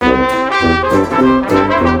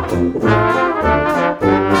Hello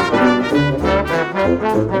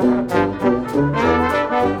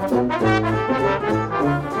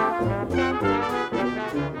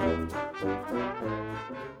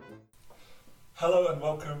and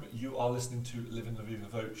welcome. You are listening to Living La Viva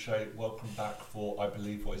Voce. Welcome back for, I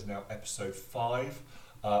believe, what is now episode 5.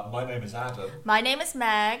 My name is Adam. My name is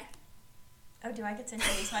Meg. Oh, do I get to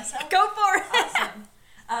introduce myself? Go for it! Awesome.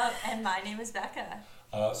 And my name is Becca.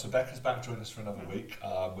 So Becca's back joining us for another week,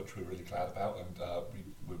 which we're really glad about, and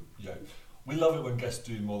we love it when guests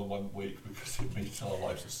do more than 1 week because it makes our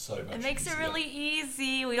lives so much easier. It makes it really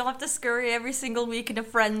easy. We don't have to scurry every single week in a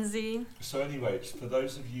frenzy. So anyway, for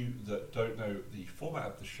those of you that don't know the format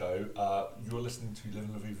of the show, you're listening to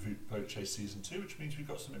Living La Viva Voce Season 2, which means we've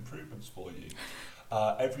got some improvements for you.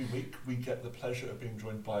 Every week we get the pleasure of being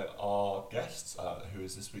joined by our guests, who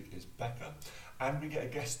is this week is Becca, and we get a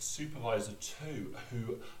guest supervisor too,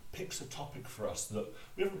 who picks a topic for us that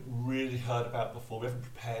we haven't really heard about before, we haven't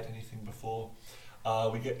prepared anything before.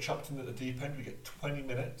 We get chucked in at the deep end, we get 20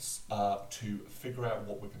 minutes to figure out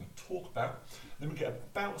what we're going to talk about. Then we get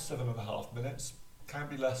about 7.5 minutes, can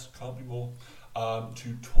be less, can't be more,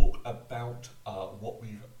 to talk about what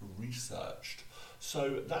we've researched.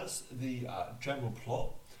 So that's the general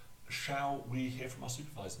plot. Shall we hear from our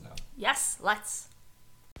supervisor now? Yes, let's.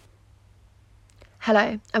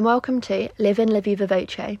 Hello and welcome to Living La Viva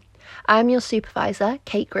Voce. I am your supervisor,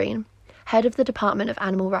 Kate Green, head of the Department of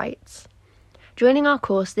Animal Rights. Joining our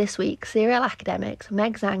course this week, serial academics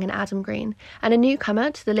Meg Zhang and Adam Green, and a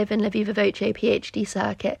newcomer to the Living La Viva Voce PhD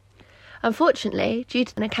circuit. Unfortunately, due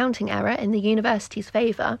to an accounting error in the university's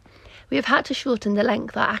favour, we have had to shorten the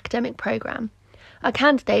length of our academic programme. Our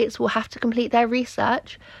candidates will have to complete their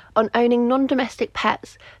research on owning non-domestic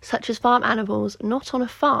pets, such as farm animals not on a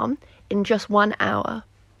farm, in just 1 hour.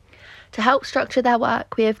 To help structure their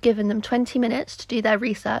work, we have given them 20 minutes to do their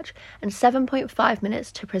research and 7.5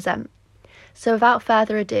 minutes to present. So without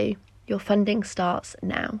further ado, your funding starts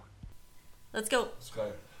now. Let's go. Let's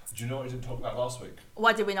go. Do you know what we didn't talk about last week?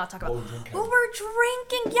 What did we not talk about? What were we drinking? Oh, we're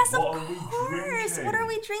drinking. Yes, What of are we course. drinking? What are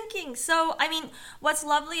we drinking? So, I mean, what's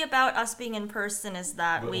lovely about us being in person is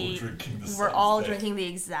that we're all drinking the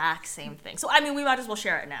exact same thing. So, I mean, we might as well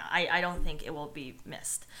share it now. I don't think it will be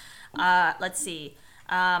missed. Let's see.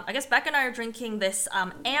 I guess Becca and I are drinking this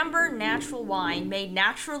amber natural wine made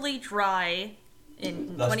naturally dry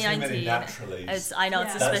in That's 2019. Too many naturally. I know,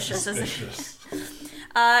 it's Yeah. suspicious, isn't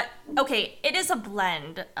it? Okay, it is a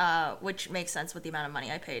blend, which makes sense with the amount of money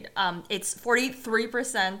I paid. It's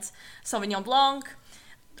 43% Sauvignon Blanc,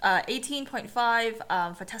 18.5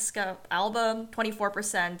 Fatesca Alba,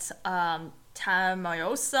 24%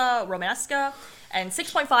 Tamayosa Romanesca, and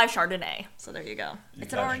 6.5 Chardonnay. So there you go.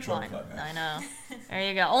 It's an orange wine. I know. There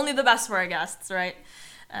you go. Only the best for our guests, right?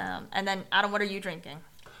 And then, Adam, what are you drinking?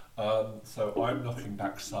 So I'm knocking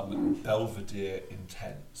back some Belvedere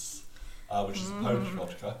Intense, which is a Polish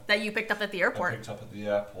vodka. That you picked up at the I airport. picked up at the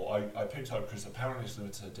airport. I picked up because apparently it's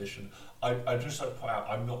limited edition. I just like to point out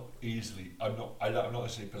I'm not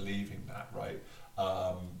necessarily believing that, right?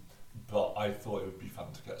 But I thought it would be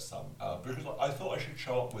fun to get some because I thought I should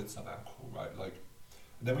show up with some alcohol, right? Like,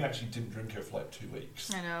 and then we actually didn't drink it for like 2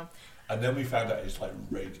 weeks. I know. And then we found out it's like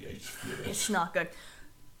radiates fluid. It's not good.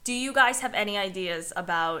 Do you guys have any ideas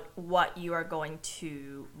about what you are going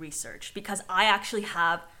to research? Because I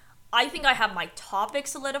think I have my topic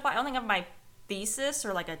solidified. I don't think I have my thesis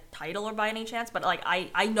or like a title or by any chance, but like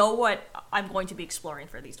I know what I'm going to be exploring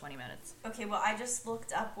for these 20 minutes. Okay, well, I just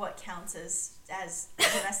looked up what counts as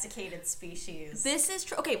domesticated species. This is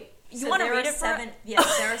true. Okay, you So want to there read are it seven. for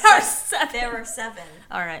Yes, there are There are seven. seven. There are 7.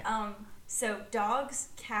 All right. So dogs,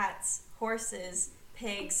 cats, horses,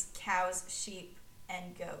 pigs, cows, sheep,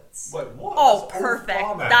 and goats. Wait, what? Oh, That's all perfect.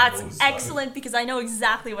 farm That's animals, though. excellent because I know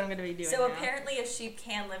exactly what I'm going to be doing. So now. apparently a sheep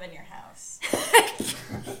can live in your house.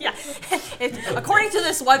 Yeah. According to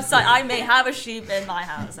this website, I may have a sheep in my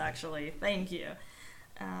house, actually. Thank you.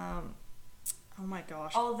 Oh my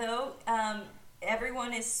gosh. Although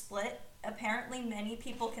everyone is split, apparently many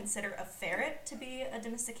people consider a ferret to be a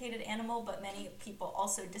domesticated animal, but many people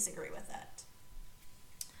also disagree with that.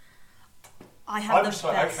 I have I'm the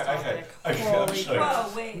sorry, best okay, topic. I'm Holy sorry. crap.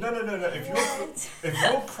 Whoa, wait. No. If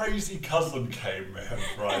your crazy cousin came in,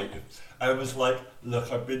 right, and was like, look,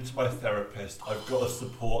 I've been to my therapist, I've got a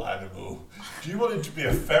support animal. Do you want it to be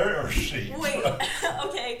a ferret or a sheep? Wait,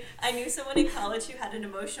 okay, I knew someone in college who had an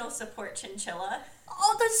emotional support chinchilla.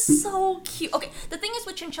 Oh, that's so cute. Okay, the thing is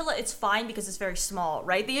with chinchilla, it's fine because it's very small,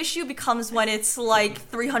 right? The issue becomes when it's like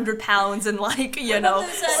 300 pounds and like, you know,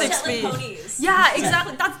 Those, 6 Shetland feet. ponies. Yeah,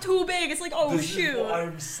 exactly. That's too big. It's like, oh, The shoot. Is what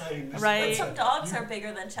I'm saying. Right? But some dogs are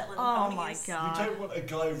bigger than Shetland ponies. Oh my god. You don't want a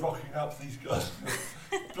guy rocking up these guys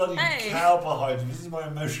bloody cow behind him. This is my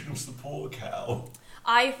emotional support cow.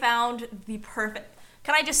 I found the perfect.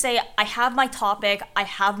 Can I just say I have my topic, I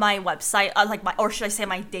have my website, or should I say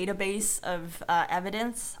my database of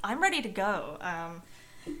evidence. I'm ready to go.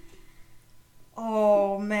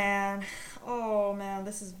 Oh man,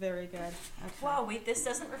 this is very good. Okay. Wow, wait, this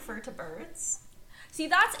doesn't refer to birds? See,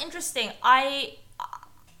 that's interesting. I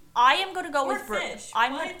am going to go with fish.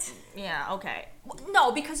 Yeah, okay.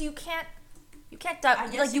 No, because you can't you can't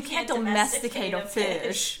domesticate a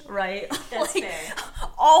fish, right? That's fair.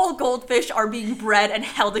 All goldfish are being bred and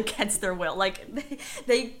held against their will. Like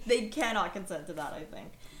they cannot consent to that, I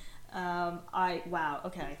think. Wow,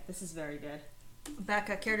 okay. This is very good.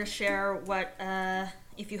 Becca, care to share what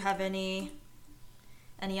if you have any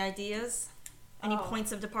ideas? Any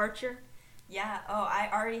points of departure? Yeah. Oh, I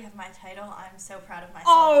already have my title. I'm so proud of myself.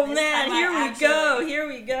 Oh man, here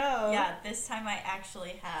we go. Yeah, this time I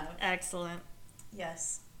actually have. Excellent.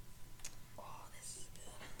 Yes. Oh, this is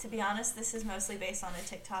good. To be honest, this is mostly based on a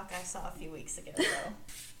TikTok I saw a few weeks ago, though.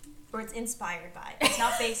 Or it's inspired by. It's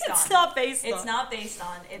not based on. It's not based on. It's not based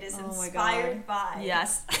on. It is inspired by.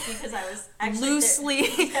 Yes. Because I was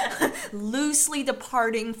actually loosely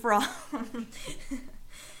departing from.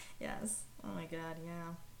 Yes. Oh my god,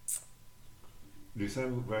 yeah. You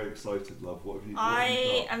sound very excited, love. What have you got?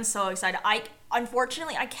 I am so excited.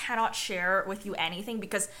 Unfortunately, I cannot share with you anything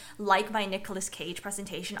because, like my Nicolas Cage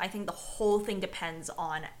presentation, I think the whole thing depends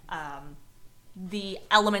on the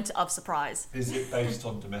element of surprise. Is it based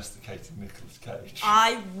on domesticating Nicolas Cage?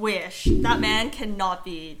 I wish. That man cannot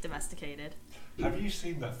be domesticated. Have you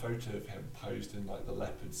seen that photo of him posed in like the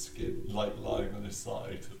leopard skin, like lying on his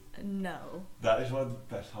side? No. That is one of the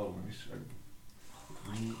best. Hold on, let me show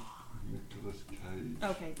you. Nicolas Cage.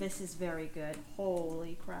 Okay, this is very good.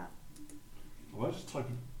 Holy crap. Well, I just type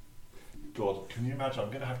in... God, can you imagine? I'm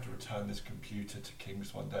going to have to return this computer to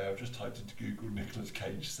King's one day. I've just typed into Google Nicolas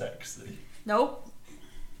Cage sexy. Nope.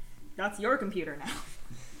 That's your computer now.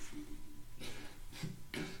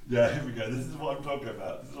 Yeah, here we go. This is what I'm talking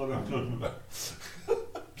about. I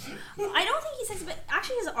don't think he's sexy, but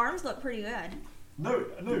actually his arms look pretty good. No.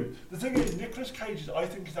 The thing is, Nicolas Cage, I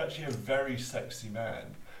think, is actually a very sexy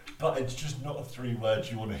man. But it's just not 3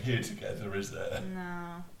 words you want to hear together, is there?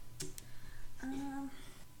 No.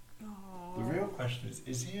 The real question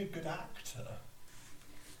is he a good actor?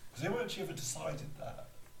 Has anyone actually ever decided that?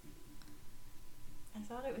 I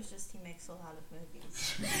thought it was just he makes a lot of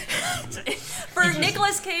movies. For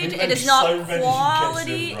Nicolas Cage, it is not so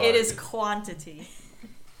quality, it is quantity.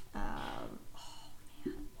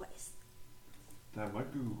 What is... Damn, my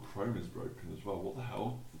Google Chrome is broken as well. What the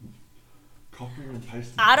hell? Copying and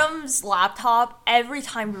pasting. Adam's laptop, every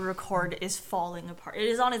time we record, is falling apart. It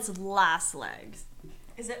is on its last legs.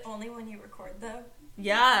 Is it only when you record, though?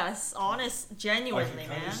 Yes, genuinely,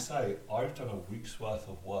 man. I can just say, I've done a week's worth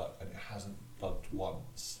of work and it hasn't bugged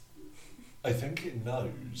once. I think it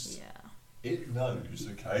knows. Yeah. It knows,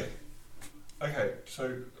 okay? Okay,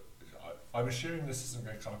 so I'm assuming this isn't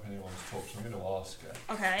going to come up in anyone's talk, so I'm going to ask it.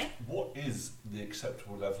 Okay. What is the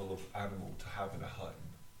acceptable level of animal to have in a home?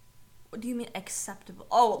 What do you mean acceptable?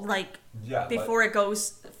 Oh, like before it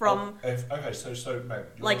goes from... So Meg,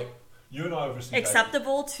 you and I obviously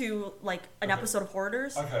acceptable to like an episode of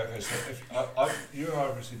Hoarders. Okay. So if you and I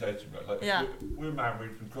obviously dating, right? Like we're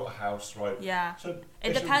married, we've got a house, right? Yeah. So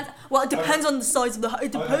it depends. Well, it depends on the size of the house.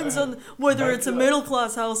 It depends on whether it's a middle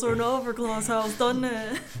class house or an upper class house, doesn't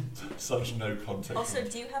it? Such no context. Also,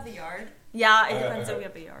 do you have a yard? Yeah, it depends if we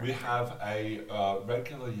have a yard. We have a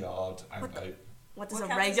regular yard and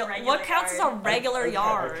What counts as a regular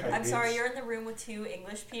yard? Okay, I'm sorry, you're in the room with 2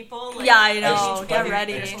 English people. Yeah, I know. Get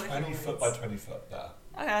ready. It's 20 foot by 20 foot there.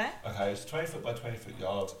 Okay. Okay, it's 20 foot by 20 foot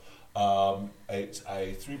yard. It's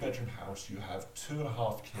a 3-bedroom house. You have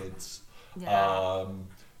 2.5 kids. Yeah.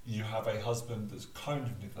 You have a husband that's kind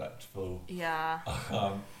of neglectful. Yeah.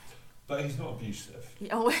 But he's not abusive.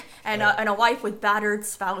 And a wife with battered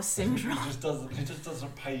spouse syndrome. He just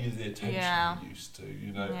doesn't pay you the attention he used to.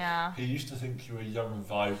 You know. Yeah. He used to think you were a young and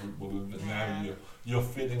vibrant woman, but now you're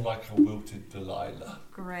feeling like a wilted Delilah.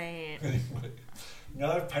 Great. Anyway,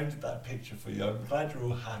 now I've painted that picture for you. I'm glad you're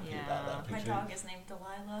all happy about that picture. My dog is named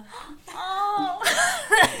Delilah. Oh.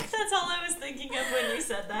 That's all I was thinking of when you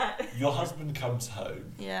said that. Your husband comes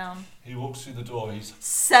home. Yeah. He walks through the door. He's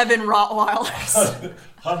 7 Rottweilers.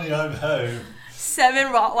 Honey, I'm home. 7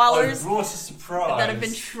 Rottweilers. I brought a surprise that have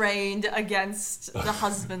been trained against the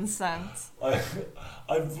husband's scent. I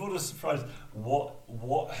brought a surprise.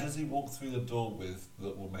 What has he walked through the door with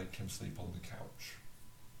that will make him sleep on the couch?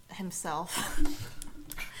 himself.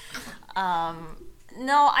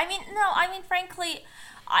 No, I mean, frankly,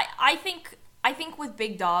 I think with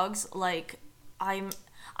big dogs, like,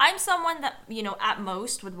 I'm someone that, you know, at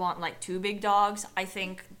most would want like 2 big dogs. I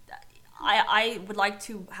think I would like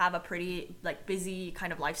to have a pretty like busy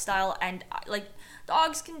kind of lifestyle, and like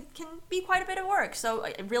dogs can be quite a bit of work. So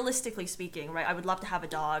realistically speaking, right, I would love to have a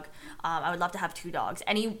dog. I would love to have 2 dogs.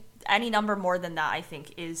 Any number more than that, I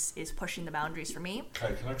think, is pushing the boundaries for me.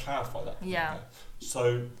 Okay, can I clarify that? Yeah. Okay.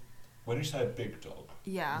 So when you say a big dog,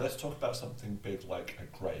 yeah, let's talk about something big like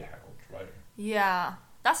a greyhound, right? Yeah.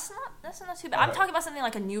 That's not too bad. Okay. I'm talking about something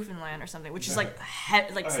like a Newfoundland or something, which is like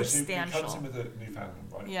substantial. So he comes in with a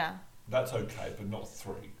Newfoundland, right? Yeah. That's okay, but not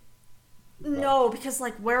 3. Right? No, because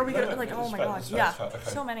like where are we gonna like? Oh my god, yeah, okay.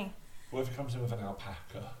 So many. What if he comes in with an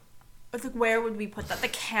alpaca? It's like, where would we put that?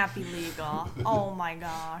 That can't be legal. Oh my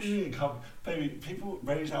gosh. Baby, people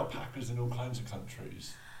raise alpacas in all kinds of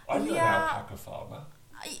countries. I'm an alpaca farmer.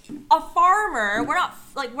 A farmer, we're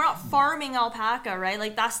not farming alpaca, right?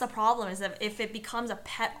 Like, that's the problem, is that if it becomes a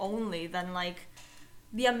pet only, then like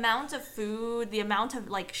the amount of food, the amount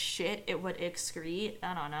of like shit it would excrete,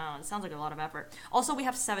 I don't know. It sounds like a lot of effort. Also, we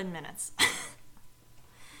have 7 minutes.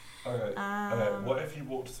 Okay. What if you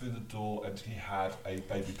walked through the door and he had a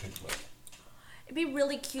baby piglet? It'd be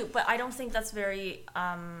really cute, but I don't think that's very.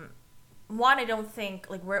 One, I don't think,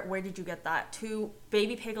 like, where did you get that? 2,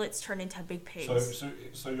 baby piglets turn into big pigs.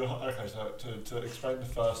 So you're okay. So to explain the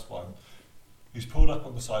first one, he's pulled up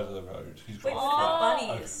on the side of the road. He's got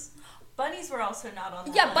bunnies. Okay. Bunnies were also not on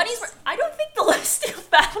the list. Bunnies were. I don't think the list you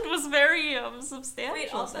found was very substantial.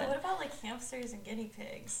 Wait, also, what about like hamsters and guinea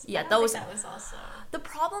pigs? Yeah, that was also. The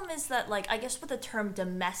problem is that, like, I guess what the term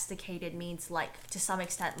domesticated means, like, to some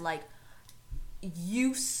extent, like,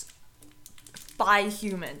 use by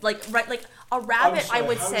human, like, right, like a rabbit. I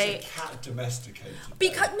would say. Is a cat domesticated?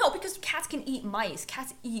 Because cats can eat mice.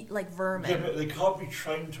 Cats eat like vermin. Yeah, but they can't be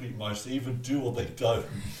trained to eat mice. They either do or they don't.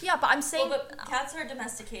 Yeah, but I'm saying. Well, but cats are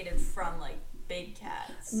domesticated from like big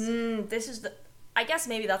cats. This is the. I guess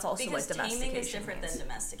maybe that's also because like domestication. Taming is different than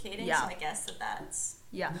domesticating. Yeah. So I guess that's.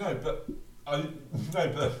 Yeah. No, but.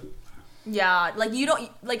 Yeah, like you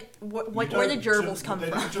don't like where the gerbils come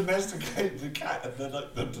from. They domesticated the cat, and then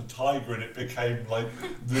like the tiger, and it became like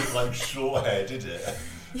short-haired, it?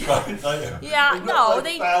 Right? Like, yeah, no,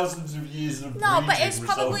 like thousands of years of no, but it's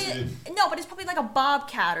probably like a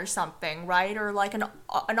bobcat or something, right? Or like an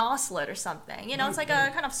ocelot or something. You know, it's like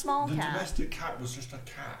a kind of small cat. The domestic cat was just a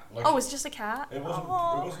cat. Like, it's just a cat. It wasn't. It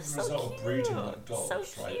wasn't the result of breeding like dogs,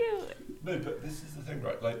 so right? Cute. No, but this is the thing,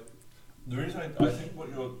 right? Like. The reason I think what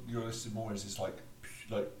you're listing more is like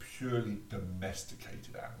purely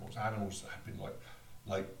domesticated animals. Animals that have been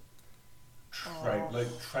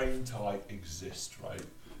trained to like exist, right?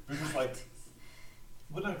 Because like,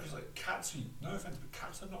 well, no, because like cats. No offense, but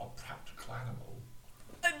cats are not a practical animal.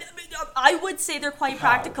 I would say they're quite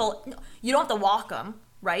practical. You don't have to walk them,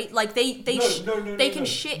 right? Like they can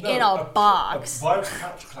shit in a box. By a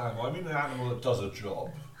practical animal, I mean an animal that does a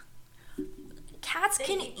job. Cats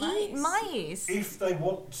can eat mice if they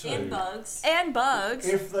want to, and bugs.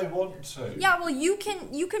 If they want to. Yeah, well, you can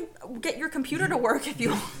get your computer to work if you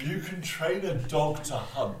want. You can train a dog to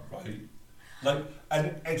hunt, right? Like,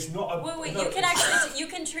 and it's not a. Wait, no, you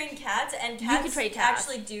can train cats, and cats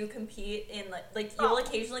actually do compete in like you'll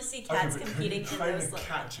occasionally see cats competing in those. Train a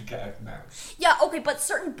cat to get a mouse. Yeah, okay, but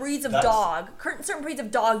certain breeds of dog,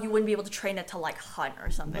 you wouldn't be able to train it to like hunt or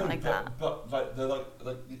something that. But like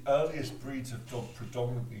the earliest breeds of dog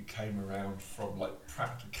predominantly came around from like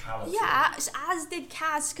practicality. Yeah, as did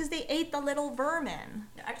cats, because they ate the little vermin.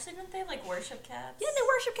 Actually, didn't they like worship cats? Yeah, they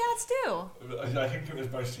worship cats too. I think it was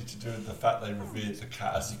mostly to do with the fact they revered the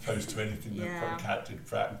cat as opposed to anything that the cat did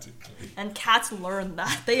practically. And cats learn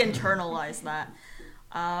that. They internalize that.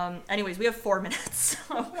 Anyways, we have 4 minutes.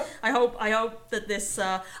 So I hope that this.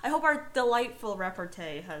 I hope our delightful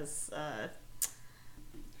repartee has.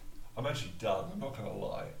 I'm actually done. I'm not gonna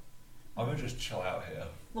lie. I'm gonna just chill out here.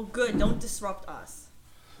 Well, good. Don't disrupt us.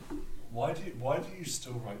 Why do you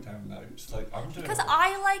still write down notes? Like I'm doing. Because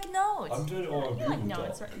I like notes. I'm doing it all on Google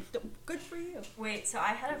notes. Right. Good for you. Wait, so I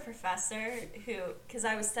had a professor who, because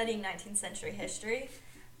I was studying 19th century history,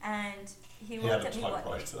 and he looked at me. He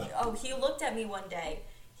looked at me one day.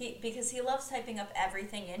 Because he loves typing up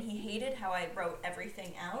everything in. He hated how I wrote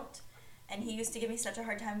everything out, and he used to give me such a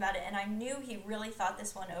hard time about it. And I knew he really thought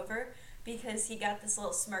this one over, because he got this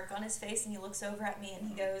little smirk on his face, and he looks over at me and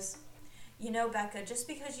he goes, "You know, Becca, just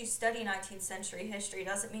because you study 19th century history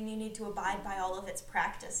doesn't mean you need to abide by all of its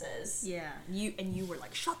practices." Yeah, you were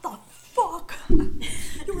like, "Shut the fuck!"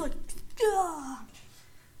 You were like, "Ugh."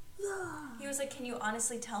 He was like, can you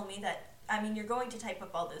honestly tell me that, I mean, you're going to type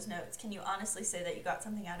up all those notes. Can you honestly say that you got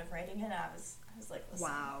something out of writing it? And I was like, listen,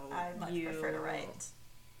 wow, I much prefer to write.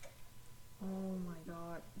 Oh my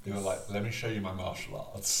god. You were like, let me show you my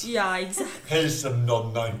martial arts. Yeah, exactly. Here's some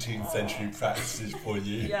non-19th century practices for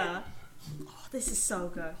you. Yeah. Oh, this is so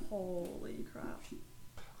good. Holy crap.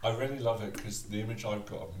 I really love it because the image I've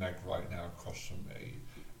got of Meg right now across from me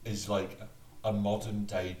is like a modern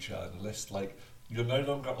day journalist. Like, you're no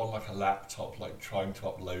longer on like a laptop like trying to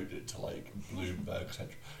upload it to like Bloomberg, etc.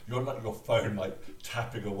 You're on like your phone like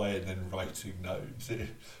tapping away and then writing notes. It's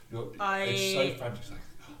so frantic. Like,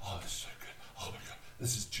 oh, it's so good. Oh my god,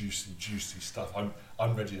 this is juicy stuff.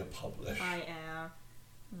 I'm ready to publish. I am.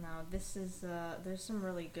 No, this is there's some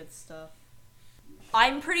really good stuff.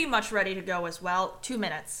 I'm pretty much ready to go as well. 2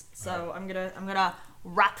 minutes, so I'm gonna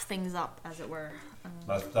wrap things up, as it were.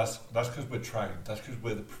 That's because we're trained. That's because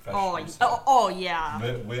we're the professionals. Oh yeah.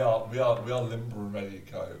 We are limber and ready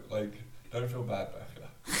to go. Like, don't feel bad,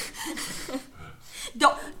 Becca.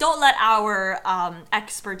 don't let our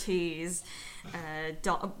expertise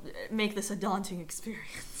make this a daunting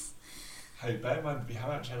experience. Hey, bear in mind we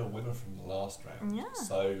haven't actually had a winner from the last round. Yeah.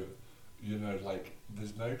 So, you know, like,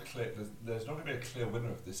 there's not going to be a clear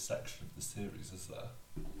winner of this section of the series, is there?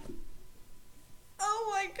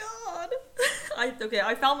 Oh my god.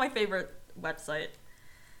 I found my favorite website.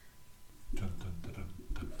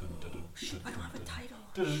 Shit, I don't have a title.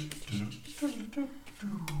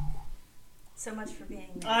 So much for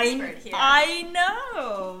being the expert here. I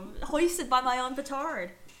know. Hoisted by my own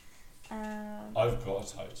petard. I've got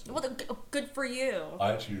a title. Well, good for you.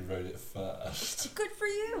 I actually wrote it first. Good for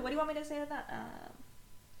you. What do you want me to say to that?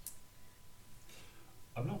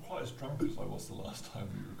 I'm not quite as drunk as I was the last time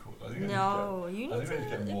we recorded. I think I need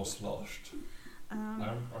to get more sloshed.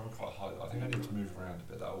 I'm quite high. I think I need to move around a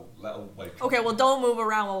bit. That'll wake up. Okay, well, don't move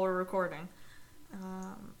around while we're recording.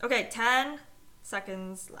 Okay, 10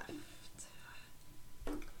 seconds left.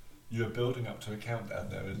 You were building up to a countdown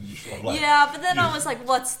there, and you sort of like... Yeah, but then I was like,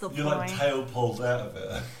 what's the point? You're like tail pulled out of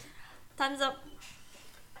it. Time's up.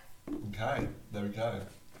 Okay, there we go.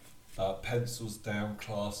 Pencils down,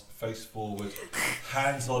 class, face forward,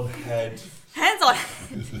 hands on head. Hands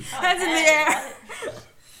in the air.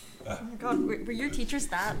 Oh my god, were your teachers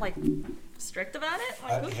that, like, strict about it?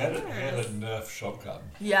 Like, he had a Nerf shotgun.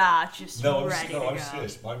 Yeah, just ready to go. I'm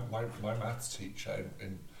serious. My maths teacher,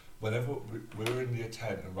 and whenever we were in year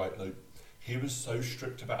 10, and like, he was so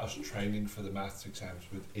strict about us training for the maths exams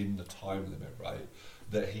within the time limit, right,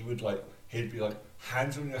 that he'd be like,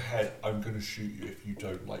 hands on your head, I'm going to shoot you if you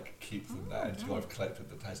don't, like, keep them there until I've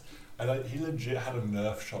collected the test. And he legit had a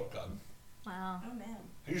Nerf shotgun. Wow. Oh, man.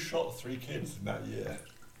 He shot 3 kids in that year.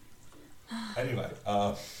 Anyway,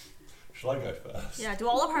 shall I go first? Yeah, do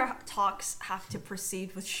all of our talks have to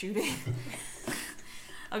proceed with shooting?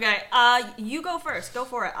 Okay, you go first. Go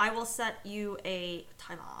for it. I will set you a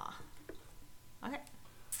timer. Okay.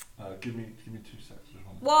 Give me 2 seconds.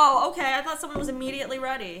 Whoa, okay, I thought someone was immediately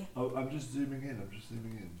ready. Oh, I'm just zooming in.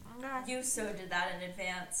 Okay. You so did that in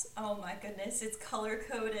advance. Oh my goodness, it's color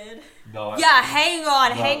coded. No. Hang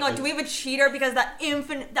on. Do we have a cheater? Because that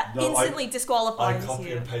instantly disqualifies you. I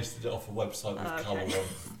copied and pasted it off a website with color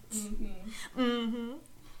on.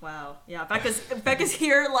 Wow. Yeah, Becca's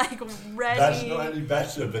here, like, ready. That's not any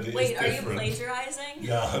better, but it is different. Wait, are you plagiarizing?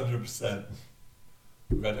 Yeah, 100%.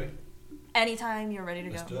 Ready? Anytime you're ready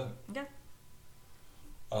to Let's go. do it. Okay.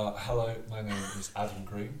 Hello, my name is Adam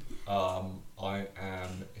Green. I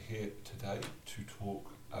am here today to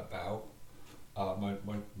talk about my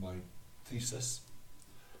thesis,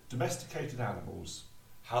 Domesticated Animals,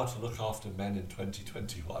 How to Look After Men in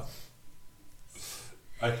 2021.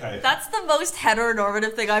 Okay. That's the most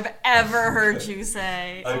heteronormative thing I've ever heard you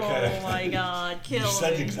say. Okay. Oh my god, kill me. You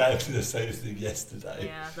said exactly the same thing yesterday.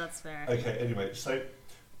 Yeah, that's fair. Okay, anyway, so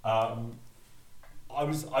I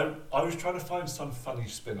was trying to find some funny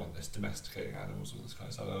spin on this, domesticating animals and this kind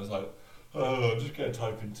of stuff. I was like, I'm just going to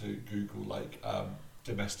type into Google, like,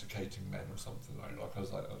 domesticating men or something like that. I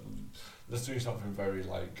was like, let's do something very,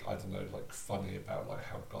 like, I don't know, like, funny about, like,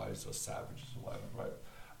 how guys are savages or whatever, right?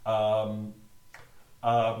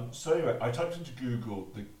 So anyway, I typed into Google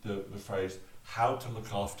the phrase, how to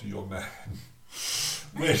look after your man.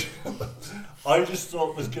 Which I just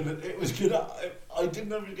thought I didn't know it was going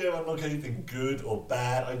to unlock anything good or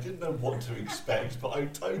bad. I didn't know what to expect, but I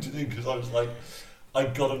typed it in because I was like, I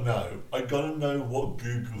gotta know what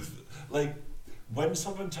Google, like, when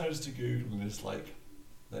someone turns to Google and is like,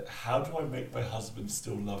 how do I make my husband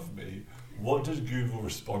still love me? What does Google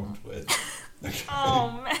respond with? Okay.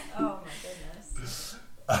 Oh man. Oh my goodness.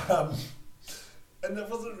 And that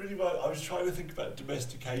wasn't really right. I was trying to think about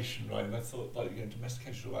domestication, right? And I thought, like,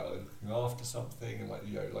 domestication is about like, looking after something and, like,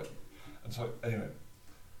 and so, anyway.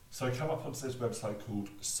 So I come up onto this website called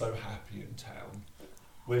So Happy in Town,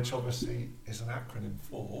 which obviously is an acronym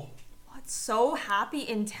for... What? So Happy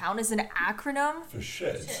in Town is an acronym? For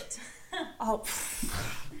shit. Oh.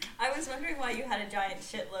 I was wondering why you had a giant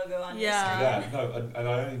shit logo on your screen. Yeah, no, and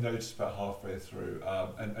I only noticed about halfway through.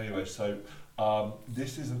 And anyway, so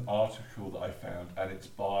this is an article that I found, and it's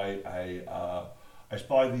by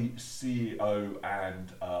the CEO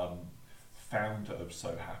and founder of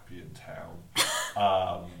So Happy in Town.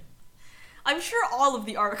 I'm sure all of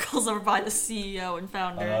the articles are by the CEO and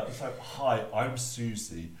founder. So, hi, I'm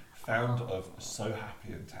Susie, founder of So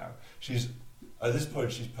Happy in Town. At this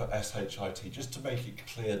point, she's put SHIT, just to make it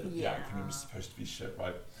clear that the acronym is supposed to be shit,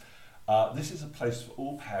 right? This is a place for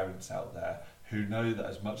all parents out there who know that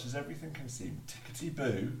as much as everything can seem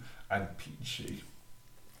tickety-boo and peachy...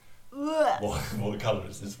 What colour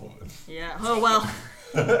is this woman? Yeah, oh well,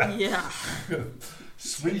 yeah.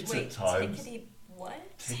 Sweet at times.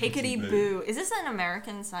 What? Tickety-boo. Is this an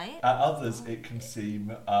American site? At others, it can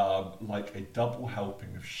seem like a double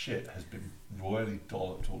helping of shit has been royally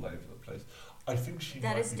dolloped all over the place. I think she might be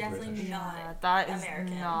British. That is definitely not that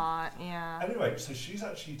American. Is not, yeah. Anyway, so she's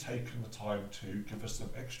actually taken the time to give us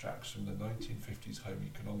some extracts from the 1950s home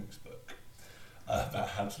economics book about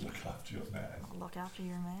how to look after your man. Look after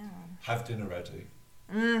your man. Have dinner ready.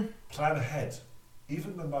 Plan ahead,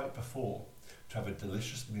 even the night before, to have a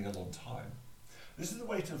delicious meal on time. This is a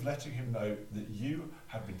way of letting him know that you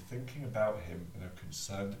have been thinking about him and are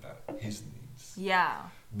concerned about his needs. Yeah.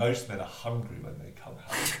 Most men are hungry when they come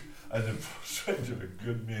home, and the prospect of a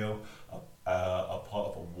good meal are part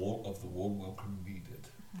of the warm welcome needed.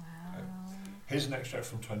 Wow. Okay. Here's an extract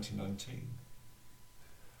from 2019.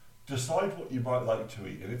 Decide what you might like to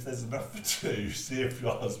eat, and if there's enough for two, see if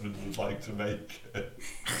your husband would like to make it.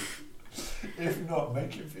 If not,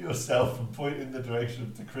 make it for yourself and point in the direction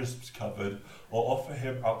of the crisps cupboard, or offer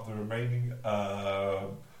him up the remaining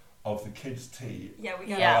of the kids' tea. Yeah, we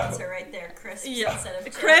got an answer right there. Crisps instead of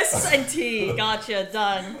chips. Crisps and tea. Gotcha,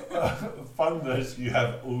 done. Funders, you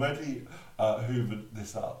have already hoovered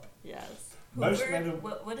this up. Yes. Most men and,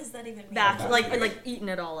 what does that even mean? Like eating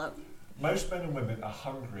it all up. Most men and women are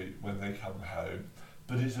hungry when they come home,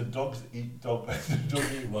 but it's a dog eat dog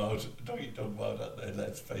world out there,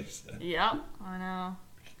 let's face it. Yep, I know.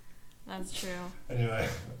 That's true. Anyway,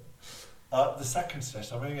 the second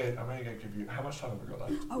session, I'm gonna give you, how much time have we got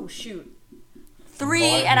left? Oh shoot.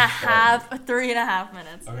 3.5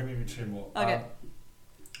 minutes. I'm gonna give you 2 more. Okay.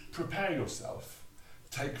 Prepare yourself.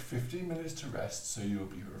 Take 15 minutes to rest so you'll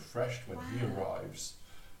be refreshed when he arrives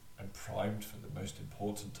and primed for the most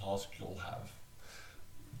important task you'll have.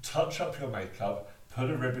 Touch up your makeup,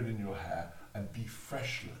 put a ribbon in your hair, and be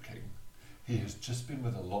fresh looking. He has just been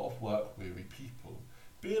with a lot of work-weary people.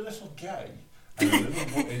 Be a little gay and a little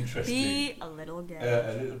more interesting. Be a little gay.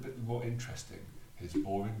 A little bit more interesting. His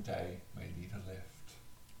boring day may need a lift.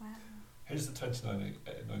 Wow. Here's the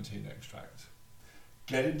 2019 extract.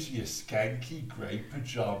 Get into your skanky grey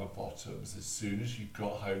pyjama bottoms as soon as you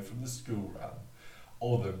got home from the school run,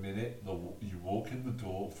 or the minute you walk in the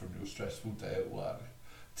door from your stressful day at work.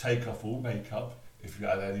 Take off all makeup, if you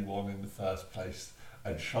had anyone in the first place,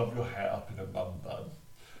 and shove your hair up in a mum bun.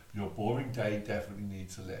 Your boring day definitely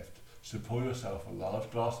needs a lift, so pour yourself a large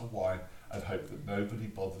glass of wine and hope that nobody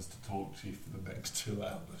bothers to talk to you for the next 2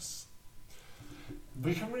 hours.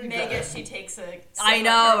 We can really Mega, she takes a... I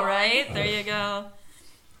know, right? There you go.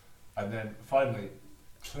 And then finally,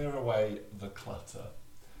 clear away the clutter.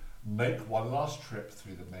 Make one last trip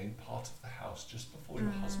through the main part of the house just before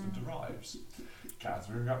your husband arrives,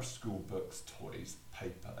 gathering up school books, toys,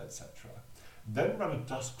 paper, etc. Then run a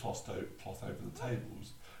dust cloth over the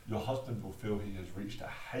tables. Your husband will feel he has reached a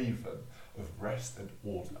haven of rest and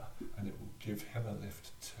order, and it will give him a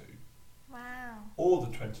lift too. Wow. Or the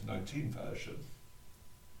 2019 version.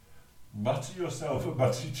 Mutter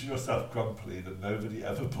to yourself grumpily that nobody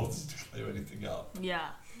ever bothers to clear anything up. Yeah.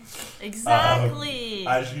 Exactly.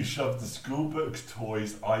 As you shove the school books,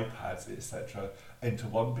 toys, iPads, etc. into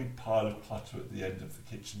one big pile of clutter at the end of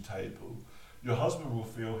the kitchen table, your husband will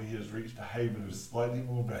feel he has reached a haven of slightly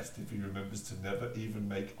more rest if he remembers to never even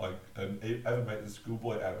make the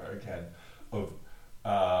schoolboy error again of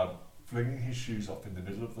flinging his shoes off in the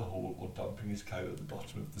middle of the hall or dumping his coat at the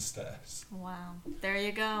bottom of the stairs. Wow. There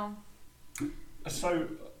you go. So,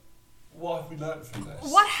 what have we learned from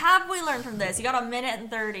this? What have we learned from this? You got 1 minute and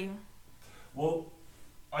 30. Well,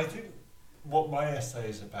 I think what my essay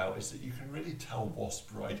is about is that you can really tell wasp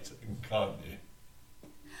writing, can't you?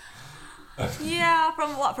 Yeah,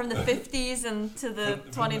 from what? From the 50s and to the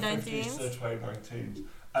 2019s? From the 50s to the 2019s.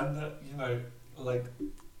 And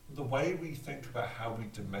the way we think about how we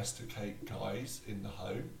domesticate guys in the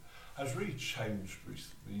home has really changed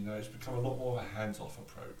recently. It's become a lot more of a hands-off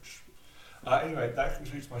approach. Anyway, that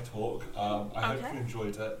concludes my talk. I hope you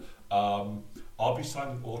enjoyed it. I'll be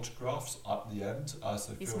signing autographs at the end,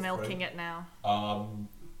 so he's milking it now.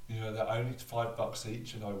 They're only $5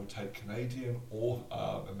 each, and I will take Canadian or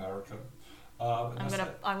American. I'm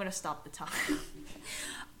gonna stop the time.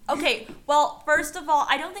 Okay, well, first of all,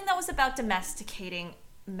 I don't think that was about domesticating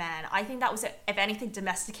men. I think that was, if anything,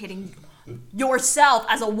 domesticating yourself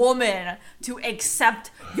as a woman to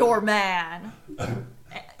accept your man,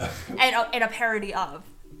 and a parody of.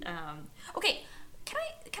 Okay,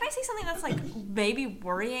 can I say something that's like maybe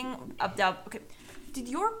worrying about? Okay, did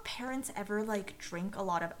your parents ever like drink a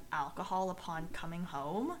lot of alcohol upon coming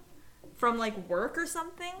home from like work or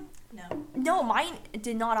something? No, mine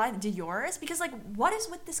did not either. Did yours? Because like, what is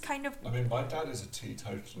with this kind of? I mean, my dad is a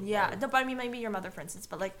teetotaler. Yeah, no, but I mean, maybe your mother, for instance.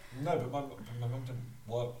 But like. No, but my mum didn't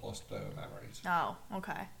work whilst they were married. Oh,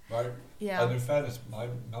 okay. Right. Yeah. And in fairness, my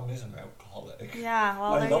mum is an alcoholic. Yeah.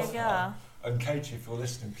 Well, there you go. Her. And Katie, if you're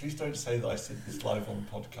listening, please don't say that I said this live on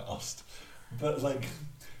the podcast. But like.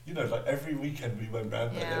 Like every weekend we went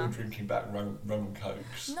round there, they were drinking back rum and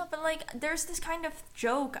cokes. No, but like there's this kind of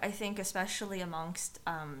joke, I think, especially amongst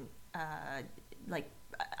like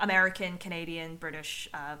American, Canadian, British,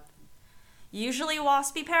 usually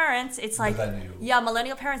waspy parents. It's like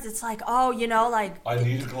millennial parents. It's like, oh, like I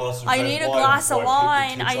need a glass of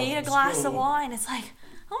wine. I need a glass of wine. It's like,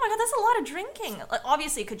 oh my god, that's a lot of drinking. Like,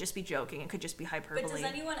 obviously, it could just be joking. It could just be hyperbole. But does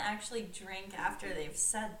anyone actually drink after they've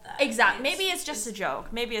said that? Exactly. Maybe it's just a joke.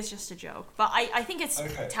 But I think it's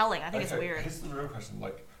telling. I think it's weird. Here's the real question.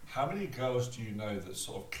 Like, how many girls do you know that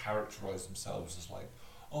sort of characterize themselves as like,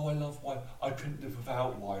 oh, I love wine. I couldn't live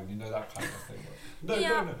without wine. That kind of thing.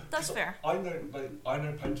 No. That's fair. I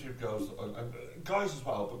know plenty of girls, and guys as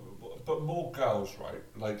well, but more girls, right?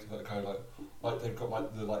 Like that kind of like they've got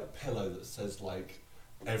like the like pillow that says like,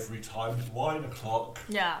 every time it's wine o'clock.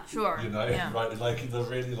 Yeah, sure. Right? Like they're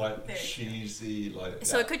really like cheesy, like.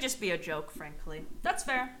 So it could just be a joke, frankly. That's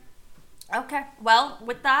fair. Okay. Well,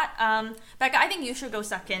 with that, Becca, I think you should go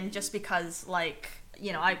second, just because, like,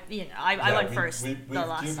 I went first the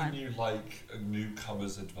last time. We've given you like a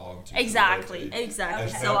newcomer's advantage. Exactly. Okay.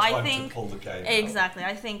 So I think to pull the game exactly.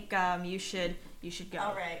 Out. I think you should go.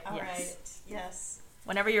 All right. Yes.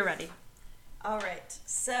 Whenever you're ready. All right.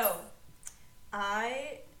 So.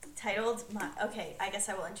 I titled I guess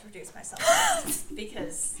I will introduce myself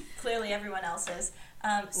because clearly everyone else is.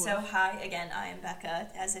 So hi, again, I am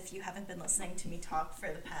Becca, as if you haven't been listening to me talk for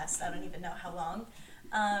the past, I don't even know how long.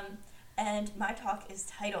 And my talk is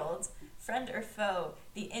titled, Friend or Foe,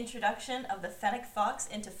 the Introduction of the Fennec Fox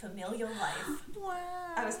into Familial Life.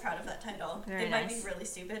 Wow. I was proud of that title. Very nice. Might be really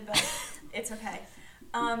stupid, but it's okay.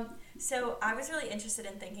 So I was really interested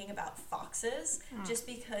in thinking about foxes, just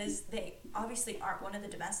because they obviously aren't one of the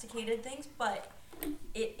domesticated things, but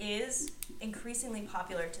it is increasingly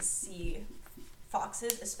popular to see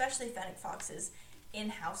foxes, especially fennec foxes, in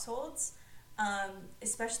households.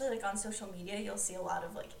 Especially like on social media, you'll see a lot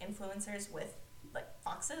of like influencers with like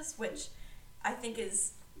foxes, which I think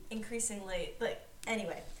is increasingly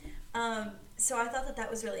anyway. So I thought that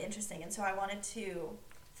was really interesting, and so I wanted to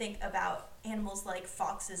think about animals like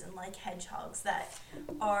foxes and like hedgehogs that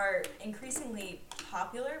are increasingly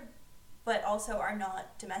popular, but also are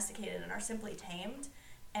not domesticated and are simply tamed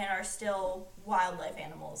and are still wildlife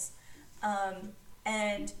animals.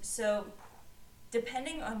 And so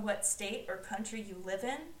depending on what state or country you live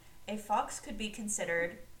in, a fox could be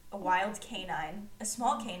considered a wild canine, a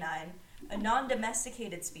small canine, a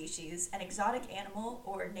non-domesticated species, an exotic animal,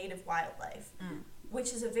 or native wildlife.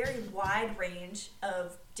 Which is a very wide range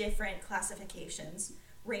of different classifications,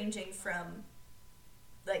 ranging from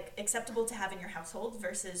like acceptable to have in your household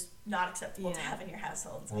versus not acceptable to have in your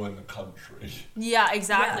household. Or in the country. Yeah,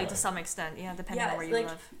 exactly, to some extent. Yeah, depending on where you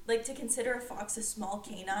live. Like to consider a fox a small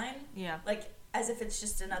canine. Yeah. Like as if it's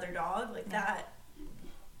just another dog, like that.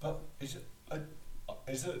 But is it,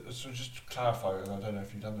 so just to clarify, and I don't know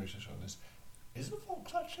if you've done research on this, is a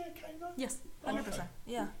fox actually a canine? Yes, 100%. Okay.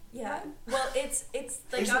 Yeah. Well, it's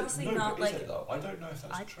like obviously not like. Is it though? I don't know if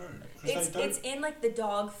that's true. It's in like the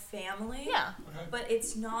dog family. Yeah. Okay. But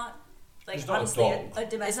it's not like it's not obviously a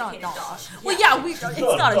domesticated dog. Well, yeah, it's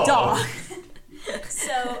not a dog.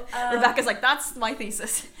 So Rebecca's like, that's my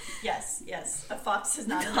thesis. Yes, a fox is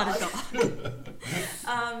not a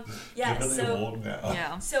dog. Yeah. So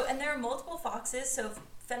yeah. So and there are multiple foxes. So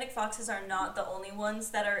fennec foxes are not the only ones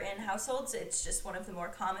that are in households. It's just one of the more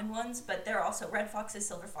common ones. But there are also red foxes,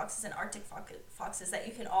 silver foxes, and Arctic foxes that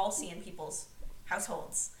you can all see in people's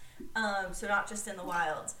households. So not just in the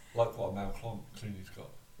wild. Like what Mal Clooney's got.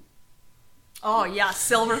 Oh yeah,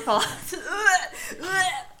 silver fox.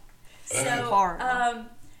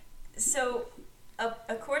 So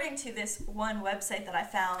according to this one website that I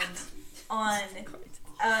found on,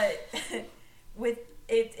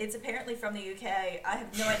 it's apparently from the UK. I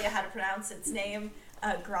have no idea how to pronounce its name.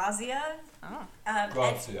 Grazia. Oh.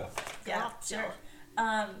 Grazia. Yeah, sure.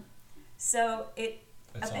 So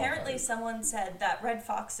apparently someone said that red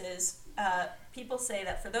foxes, people say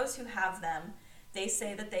that for those who have them, they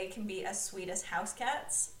say that they can be as sweet as house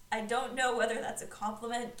cats. I don't know whether that's a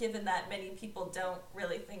compliment, given that many people don't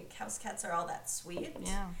really think house cats are all that sweet.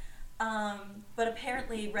 Yeah. But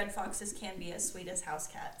apparently red foxes can be as sweet as house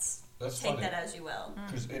cats. That's Take funny, that as you will.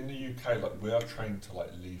 Because in the UK, like, we are trained to, like,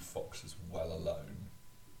 leave foxes well alone.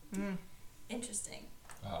 Interesting.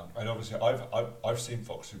 And obviously, I've seen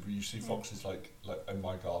foxes. You see foxes like in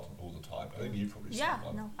my garden all the time. I think you've probably seen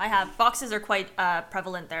one. No, I have. Foxes are quite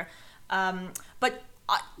prevalent there, but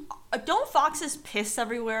don't foxes piss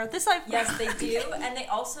everywhere? Yes, they do, and they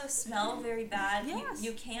also smell very bad. Yes.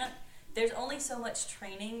 You can't. There's only so much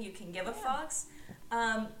training you can give a fox. They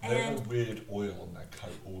have a weird oil on their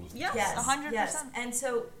coat all of the time. Yes, 100%. Yes, and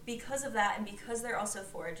so because of that, and because they're also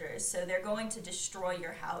foragers, so they're going to destroy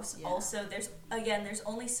your house. Yeah. Also, there's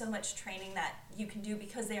only so much training that you can do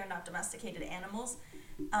because they are not domesticated animals.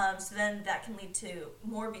 So then that can lead to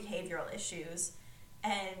more behavioral issues,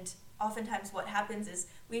 and oftentimes what happens is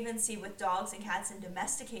we even see with dogs and cats and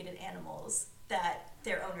domesticated animals that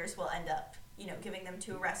their owners will end up, giving them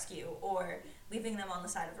to a rescue or leaving them on the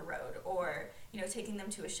side of a road or, taking them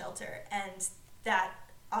to a shelter. And that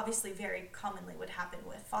obviously very commonly would happen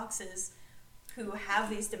with foxes who have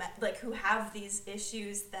these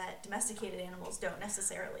issues that domesticated animals don't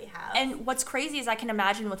necessarily have. And what's crazy is I can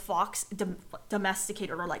imagine with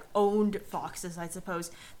domesticated or like owned foxes, I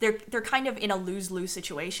suppose, they're kind of in a lose-lose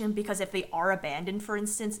situation, because if they are abandoned, for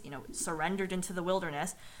instance, surrendered into the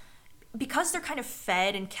wilderness, because they're kind of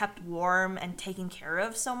fed and kept warm and taken care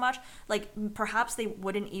of so much, like perhaps they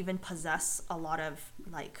wouldn't even possess a lot of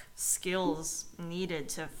like skills needed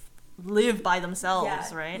to live by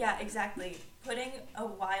themselves, right? Yeah, exactly. Putting a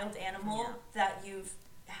wild animal that you've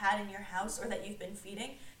had in your house or that you've been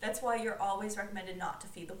feeding, that's why you're always recommended not to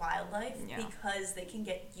feed the wildlife, because they can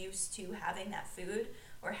get used to having that food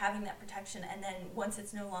or having that protection, and then once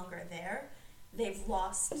it's no longer there, they've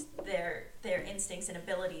lost their instincts and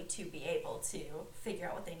ability to be able to figure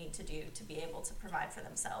out what they need to do to be able to provide for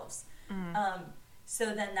themselves. So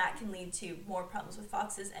then that can lead to more problems with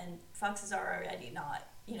foxes, and foxes are already not,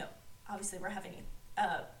 obviously we're having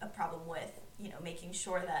a problem with, making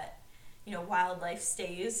sure that, wildlife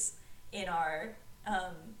stays in our,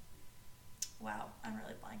 wow, I'm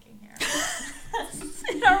really blanking here.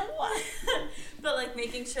 In our what? But like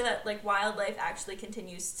making sure that like wildlife actually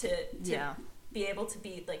continues to be able to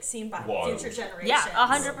be like seen by future generations. Yeah,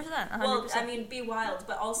 100%. Well, I mean, be wild,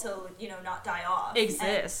 but also not die off.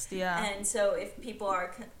 Exist, And so if people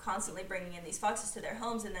are constantly bringing in these foxes to their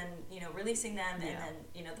homes and then releasing them, and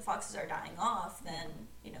then the foxes are dying off, then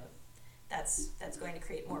that's going to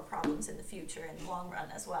create more problems in the future in the long run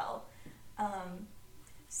as well.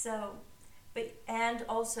 And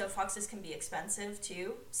also foxes can be expensive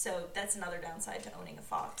too, so that's another downside to owning a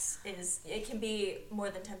fox, is it can be more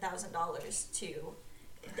than $10,000 to,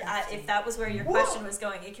 if that was where your question was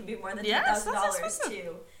going, it can be more than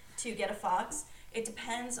 $10,000 to get a fox. It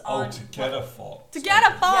depends on... to get a fox. To get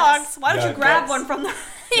a fox? Yes. Why don't you grab one from the...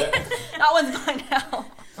 That one's mine now.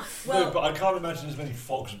 Well, no, but I can't imagine as many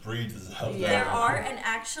fox breeders out there. There are, and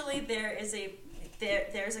actually there's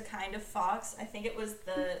a kind of fox, I think it was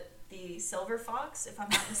the silver fox, if I'm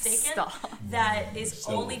not mistaken, that is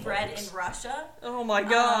only bred in Russia. Oh my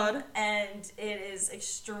god. And it is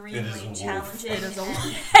extremely challenging.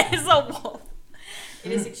 It is a wolf.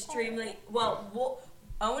 It is extremely,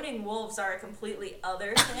 owning wolves are a completely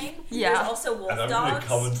other thing. Yeah. There's also wolf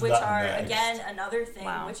dogs, which are, again, another thing,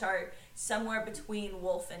 which are somewhere between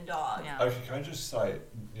wolf and dog. Yeah. Okay, can I just say,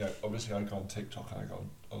 obviously I go on TikTok and I go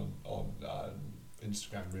on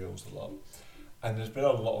Instagram Reels a lot. And there's been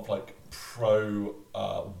a lot of like pro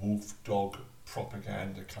wolf dog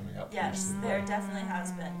propaganda coming up. Yes, recently. there definitely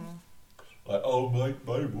has been. Like, oh, my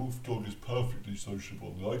wolf dog is perfectly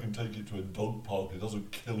sociable, and I can take it to a dog park. It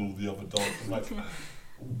doesn't kill all the other dogs. I'm like,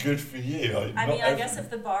 good for you. I guess if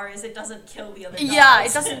the bar is, it doesn't kill the other dogs. Yeah,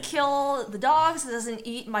 it doesn't kill the dogs. It doesn't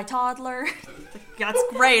eat my toddler. That's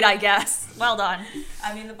great, I guess. Well done.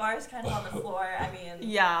 I mean, the bar is kind of on the floor. I mean,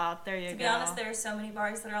 yeah, there you go. To be honest, there are so many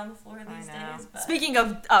bars that are on the floor these days. But speaking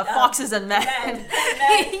of foxes and men.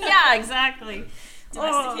 Yeah, exactly.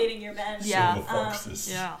 Domesticating your men. Yeah. Foxes.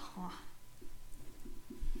 Yeah.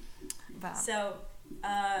 Wow. So,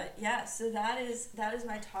 so that is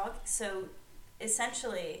my talk. So,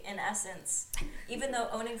 essentially, in essence, even though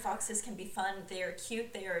owning foxes can be fun, they are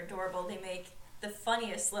cute, they are adorable, they make the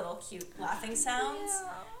funniest little cute laughing sounds,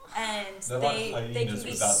 and they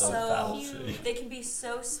can be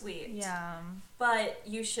so sweet. Yeah. But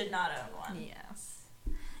you should not own one.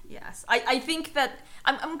 Yes. I think that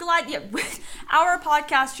I'm glad. Yeah, our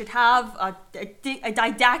podcast should have a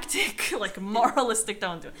didactic, like moralistic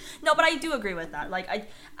tone to it. No, but I do agree with that. Like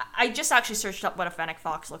I just actually searched up what a fennec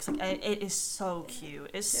fox looks like. It is so cute.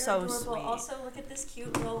 It's so adorable. sweet. Also, look at this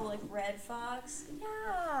cute little like red fox.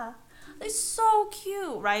 Yeah. It's so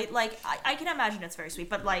cute, right? Like, I can imagine it's very sweet,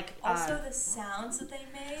 but like... also the sounds that they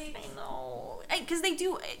make. I know. Because they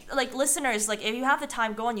do, like, listeners, like, if you have the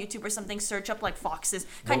time, go on YouTube or something, search up, like, foxes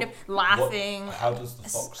kind of laughing. How does the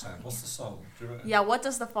fox sound? What's the song? Do you remember? Yeah, what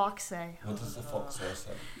does the fox say? What does the fox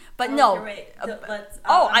say? But no. You're right.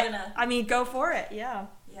 I mean, go for it, yeah.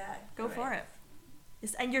 Yeah. Go for it.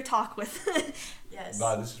 Just end your talk with... Yes.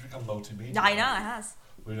 Nah, this has become multimedia. I know, it has.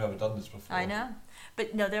 We've never done this before. I know.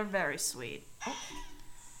 But no, they're very sweet.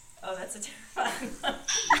 Oh, that's a terrifying one.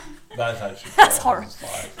 That's actually horrible.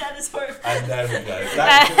 That is horrible. And there we go.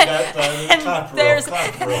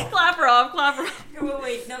 Clap her off.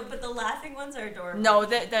 Wait, no, but the laughing ones are adorable. No,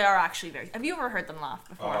 they are actually very... Have you ever heard them laugh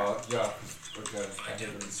before? Yeah. Okay.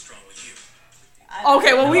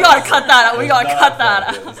 Okay, well, we gotta cut that out. We gotta cut that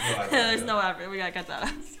out. There's no effort. We gotta cut that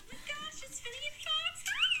out.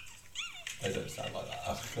 They don't sound like that.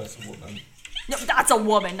 That's a woman. No, that's a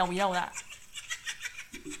woman. No, we know that.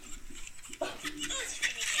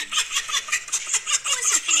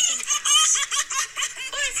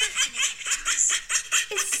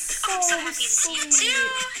 It's so sweet. I'm so happy to see you too.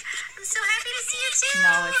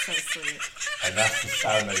 No, it's so sweet. And that's the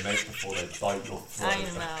sound they make before they bite your throat. I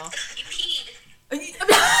know. You peed.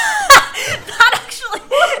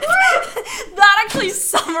 That actually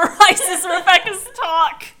summarizes Rebecca's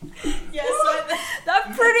talk. Yes, that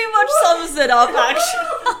pretty much sums it up,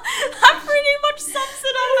 actually. That pretty much sums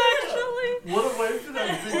it up, actually. What a way for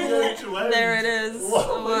that video to end. There it is.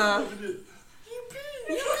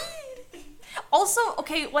 You Also,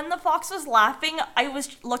 okay, when the fox was laughing, I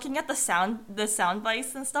was looking at the sound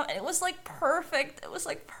bites and stuff, and it was like perfect. It was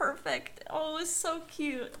like perfect. Oh, it was so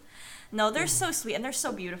cute. No, they're so sweet and they're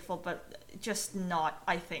so beautiful, but just not,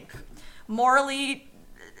 I think, morally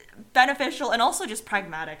beneficial and also just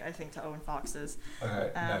pragmatic, I think, to own foxes.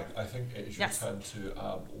 Okay, Meg, I think it is your turn to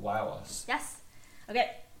wow us. Yes.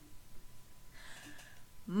 Okay.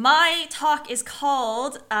 My talk is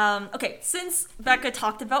called, since Becca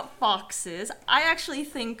talked about foxes, I actually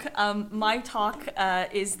think my talk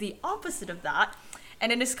is the opposite of that.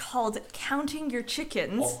 And it is called Counting Your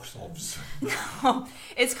Chickens. Oxobs. No,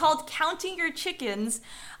 it's called Counting Your Chickens,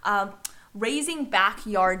 Raising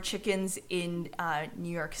Backyard Chickens in New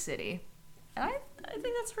York City. And I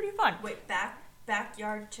think that's pretty fun. Wait,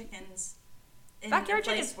 backyard chickens in backyard a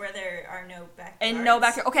place chickens where there are no backyards? And no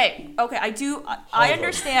backyard. Okay, I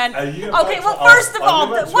understand. Okay, well, first of all,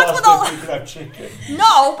 what's with all...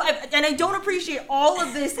 No, and I don't appreciate all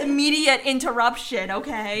of this immediate interruption,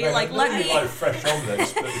 okay? Man, like, let me... like fresh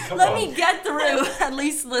omelets, but come let on. me get through at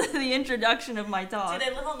least the introduction of my talk. Do they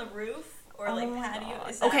live on the roof? Or patio?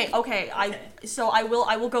 Okay. I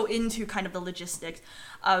will go into kind of the logistics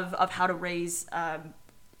of how to raise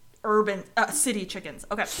urban city chickens.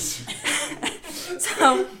 Okay.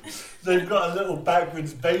 So they've got a little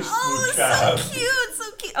backwards baseball cap. So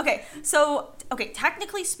cute. Okay,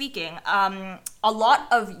 technically speaking, a lot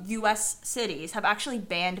of U.S. cities have actually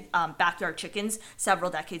banned backyard chickens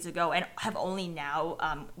several decades ago and have only now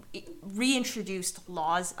reintroduced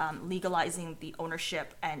laws legalizing the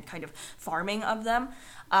ownership and kind of farming of them.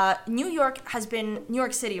 New York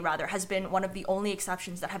City has been one of the only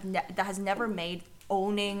exceptions that has never made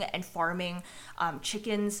owning and farming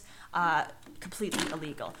chickens completely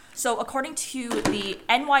illegal. So according to the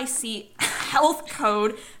NYC Health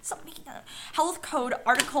Code,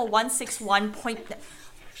 Article 161.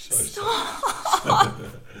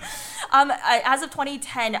 As of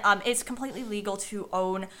 2010, it's completely legal to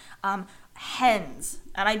own hens.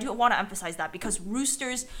 And I do want to emphasize that because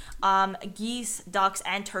roosters, geese, ducks,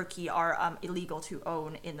 and turkey are illegal to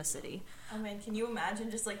own in the city. Oh man, can you imagine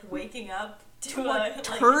just like waking up to a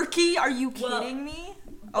turkey? Are you kidding me?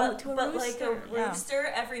 But like a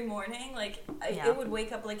rooster every morning, like it would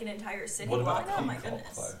wake up like an entire city. What about oh my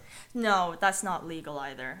goodness. Though? No, that's not legal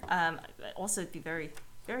either. Also, it'd be very,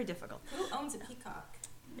 very difficult. Who owns a peacock?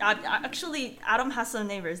 Actually, Adam has some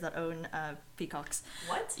neighbors that own peacocks.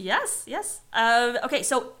 What? Yes. Okay,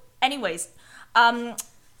 so anyways,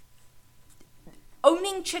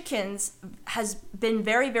 owning chickens has been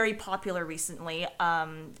very, very popular recently,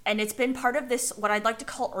 and it's been part of this, what I'd like to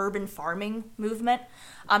call urban farming movement,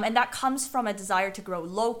 and that comes from a desire to grow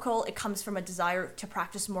local. It comes from a desire to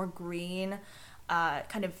practice more green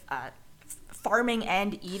farming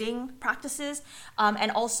and eating practices,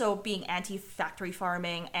 and also being anti-factory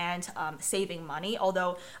farming and saving money,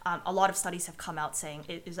 although a lot of studies have come out saying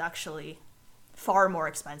it is actually far more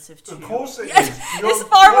expensive to... Of course it is. It's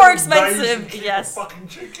far more expensive, yes. A fucking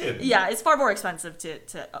chicken. Yeah, it's far more expensive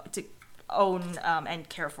to own and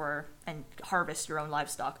care for and harvest your own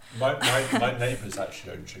livestock. My neighbours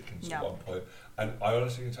actually own chickens at one point, and I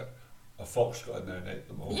honestly can tell... A fox got in there and ate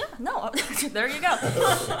them all. Yeah, no, there you go.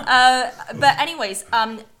 But anyways,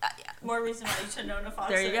 more reason why you should own a fox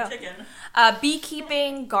there you or go. a chicken.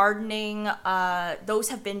 Beekeeping, gardening, those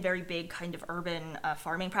have been very big kind of urban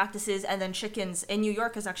farming practices. And then chickens in New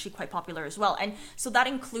York is actually quite popular as well. And so that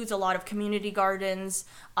includes a lot of community gardens,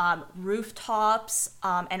 rooftops,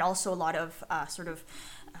 and also a lot of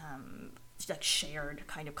like shared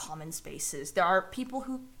kind of common spaces. There are people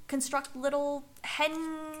who construct little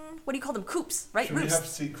what do you call them? Coops, right? Should we have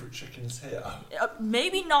secret chickens here?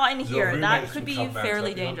 Maybe not in here. That could be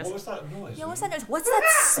fairly dangerous. What was that noise? Yeah, what's that noise? What's that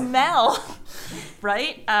smell?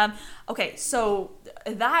 Right? Okay, so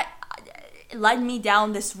that led me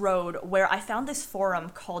down this road where I found this forum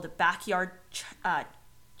called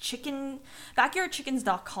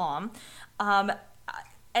backyardchickens.com.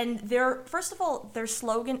 And their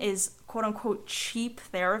slogan is quote unquote cheap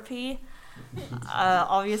therapy.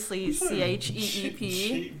 Obviously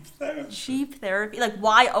CHEEP. Cheap therapy. Like,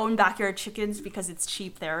 why own backyard chickens? Because it's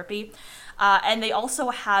cheap therapy. And they also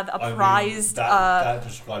have a prized... that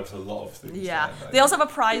describes a lot of things. Yeah. They also have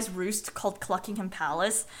a prized roost called Cluckingham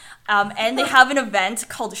Palace. And they have an event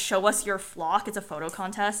called Show Us Your Flock. It's a photo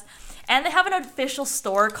contest. And they have an official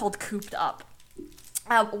store called Cooped Up.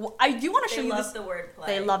 I do want to show you this.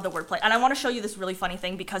 They love the wordplay. And I want to show you this really funny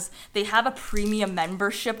thing because they have a premium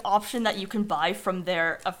membership option that you can buy from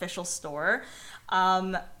their official store.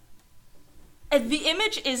 The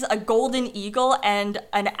image is a golden eagle and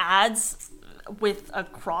an ads with a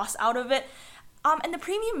cross out of it. And the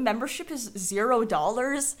premium membership is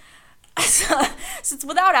 $0. So it's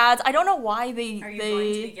without ads. I don't know why they. Are you going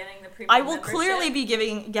to be getting the premium I will membership? clearly be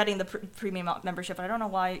getting the premium membership. I don't know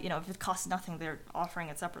why. If it costs nothing, they're offering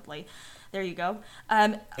it separately. There you go.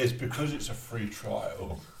 It's because it's a free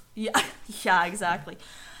trial. Yeah, exactly.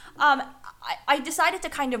 I decided to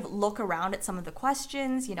kind of look around at some of the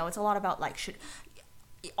questions. It's a lot about like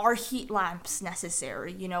are heat lamps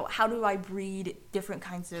necessary? How do I breed different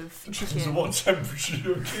kinds of chicken? So what temperature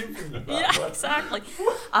you're keeping them at? Yeah, exactly.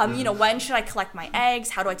 When should I collect my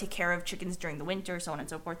eggs? How do I take care of chickens during the winter? So on and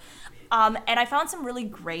so forth. And I found some really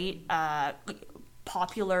great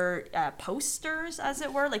popular posters, as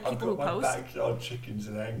it were, like people who post. I've got my backyard chickens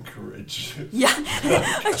in Anchorage. Yeah.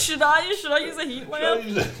 Should I use a heat lamp?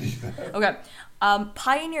 Okay.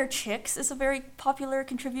 Pioneer Chicks is a very popular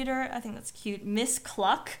contributor. I think that's cute. Miss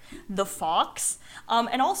Cluck, the fox,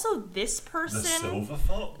 and also this person, the silver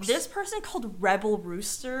fox. This person called Rebel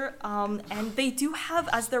Rooster, and they do have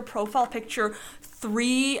as their profile picture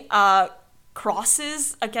 3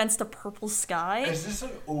 crosses against a purple sky. Is this an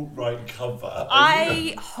alt-right cover?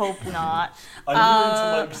 I hope not. Are you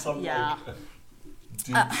into like some yeah.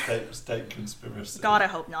 deep state conspiracy? God, I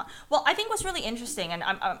hope not. Well, I think what's really interesting, and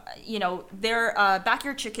their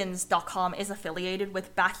backyardchickens.com is affiliated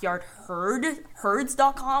with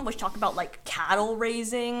backyardherds.com, which talk about like cattle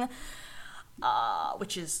raising.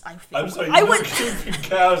 Which is, I feel... I'm sorry, you're keeping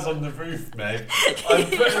cows on the roof, Meg. I'm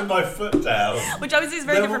putting my foot down. Which obviously is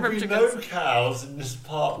very different from chickens. There will be no cows in this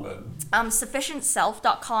apartment.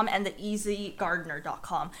 Sufficientself.com and the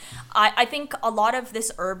easygardener.com. I think a lot of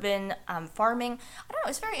this urban farming, I don't know,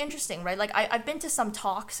 it's very interesting, right? Like, I've been to some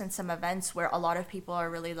talks and some events where a lot of people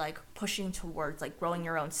are really, like, pushing towards, like, growing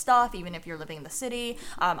your own stuff, even if you're living in the city.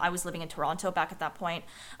 I was living in Toronto back at that point,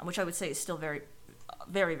 which I would say is still very,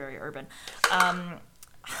 very urban.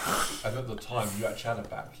 And at the time, you actually had a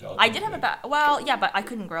backyard. I did have a backyard. Well, yeah, but I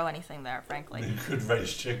couldn't grow anything there, frankly. You could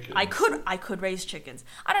raise chickens. I could raise chickens.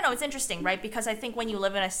 I don't know. It's interesting, right? Because I think when you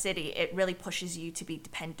live in a city, it really pushes you to be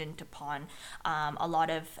dependent upon a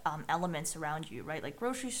lot of elements around you, right? Like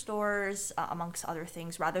grocery stores, amongst other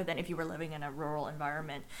things, rather than if you were living in a rural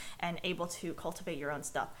environment and able to cultivate your own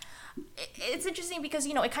stuff. It's interesting because,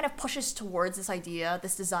 you know, it kind of pushes towards this idea,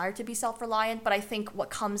 this desire to be self-reliant. But I think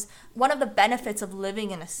one of the benefits of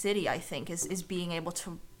living in a city, I think, is being able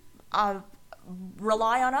to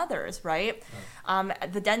rely on others, right?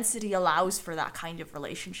 The density allows for that kind of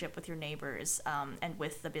relationship with your neighbors and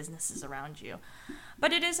with the businesses around you.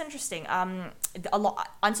 But it is interesting.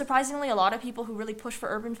 Unsurprisingly, a lot of people who really push for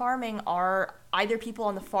urban farming are either people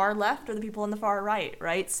on the far left or the people on the far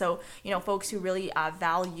right? So, you know, folks who really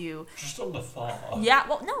value... Just on the far? Yeah,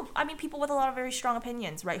 well, no. I mean, people with a lot of very strong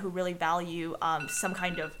opinions, right? Who really value some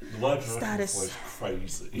kind of status... is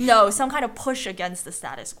crazy. No, some kind of push against the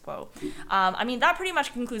status quo. I mean, that pretty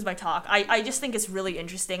much concludes my talk. I just think it's really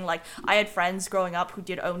interesting. Like, I had friends growing up who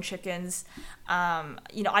did own chickens.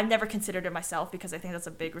 You know, I've never considered it myself because I think that's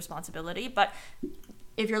a big responsibility. But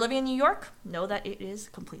if you're living in New York, know that it is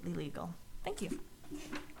completely legal. Thank you.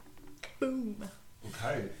 Boom.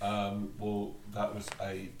 Okay. Well, that was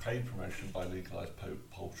a paid promotion by Legalized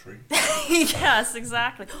Poultry. Yes,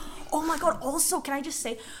 exactly. Oh my God. Also, can I just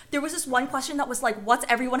say, there was this one question that was like, what's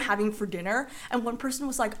everyone having for dinner? And one person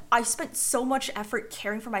was like, I spent so much effort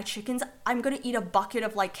caring for my chickens. I'm going to eat a bucket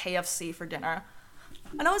of like KFC for dinner.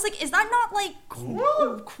 And I was like, is that not like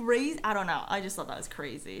crazy? I don't know. I just thought that was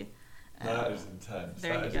crazy. That is intense.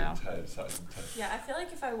 There that you is go. Intense. That is intense. Yeah, I feel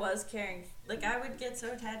like if I was caring, like I would get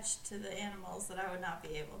so attached to the animals that I would not be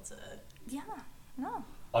able to. Yeah, no.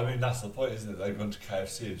 I mean, that's the point, isn't it? They've gone to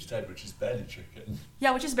KFC instead, which is barely chicken.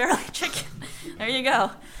 Yeah, which is barely chicken. There you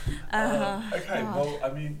go. Okay, well,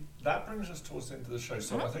 I mean, that brings us towards the end of the show.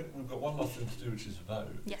 So I think we've got one last thing to do, which is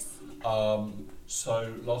vote. Yes.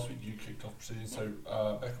 So last week you kicked off proceedings. So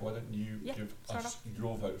Becca, why don't you give us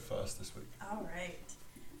your vote first this week? All right.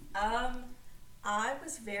 I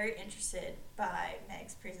was very interested by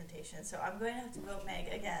Meg's presentation, so I'm going to have to vote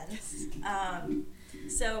Meg again.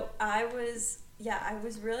 So I was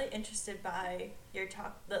really interested by your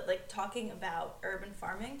talking about urban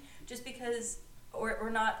farming, just because, or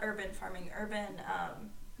not urban farming, urban,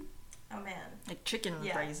 like chicken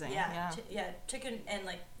raising. Chicken and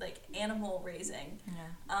like animal raising.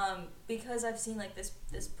 Yeah. Because I've seen like this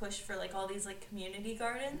push for like all these like community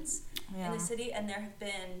gardens in the city, and there have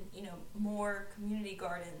been, you know, more community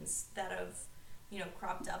gardens that have, you know,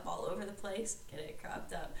 cropped up all over the place. Get it?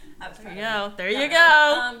 Cropped up. There you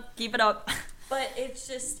go. Keep it up. But it's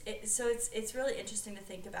just it's really interesting to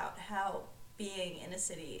think about how being in a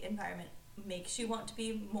city environment makes you want to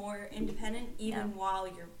be more independent, even while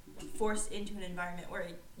you're forced into an environment where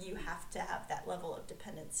you have to have that level of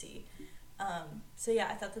dependency. So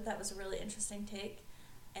I thought that was a really interesting take,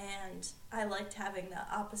 and I liked having the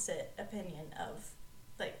opposite opinion of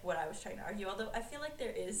like what I was trying to argue, although I feel like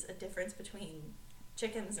there is a difference between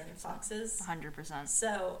chickens and foxes. 100%.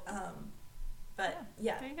 So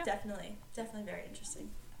definitely very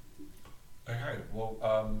interesting. Okay, well,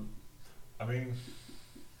 I mean,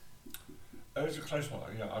 it was a close one.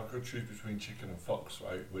 Yeah, I've got to choose between chicken and fox,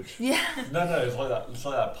 right? Which no, it's like that. It's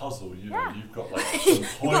like that puzzle. You know, you've got like some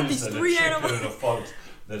poison, a chicken animals. And a fox.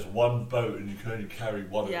 There's one boat, and you can only carry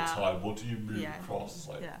one at a time. What do you move across?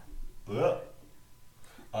 Like,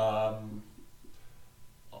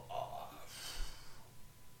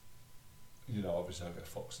 you know, obviously I've got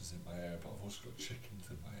foxes in my area, but I've also got chickens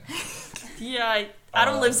in my area.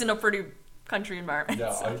 Adam lives in a pretty country environment.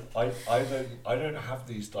 Yeah, so. I don't have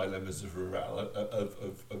these dilemmas of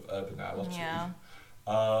urbanality. Yeah.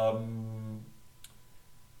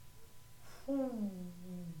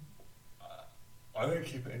 I'm going to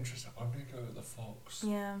keep it interesting. I'm going to go with the fox.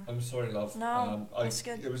 Yeah. I'm sorry, love. No, it's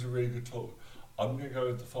good. It was a really good talk. I'm going to go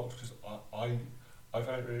with the fox because I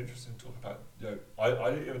found it really interesting to talk about, you know, I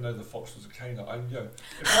didn't even know the fox was a canine.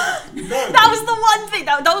 That was the one thing,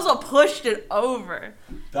 that was what pushed it over.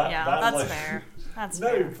 That's like, fair. That's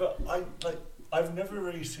fair. But I've never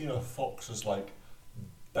really seen a fox as like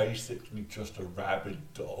basically just a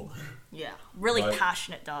rabid dog. Yeah, really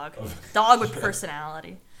passionate dog. Dog with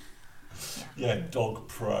personality. Yeah, dog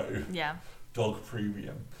pro. Yeah. Dog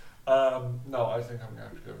premium. No, I think I'm going to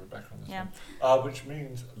have to go Rebecca on this one. Which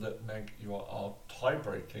means that, Meg, you are our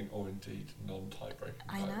tie-breaking or indeed non-tie-breaking.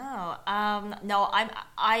 I know. No,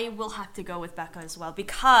 I will have to go with Becca as well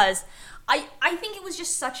because I think it was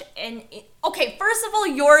just such an... Okay, first of all,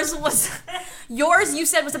 yours you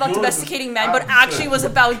said was about domesticating men, but actually was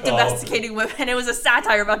about domesticating women. It was a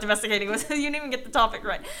satire about domesticating women. You didn't even get the topic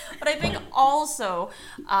right. But I think also,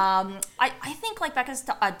 I think like Becca's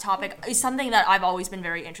topic is something that I've always been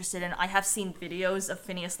very interested in. I have seen videos of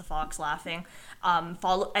Phineas the Fox laughing,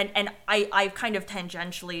 and I've kind of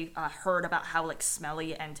tangentially heard about how like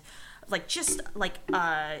smelly and like just like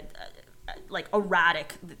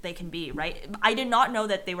erratic they can be, right? I did not know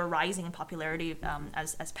that they were rising in popularity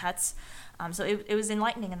as pets. So it was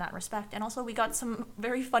enlightening in that respect. And also we got some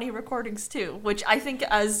very funny recordings too, which I think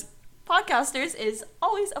as podcasters is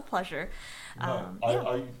always a pleasure. I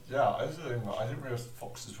didn't realize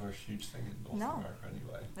foxes were a huge thing in North America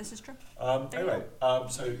anyway. This is true.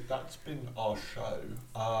 So that's been our show.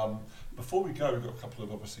 Before we go, we've got a couple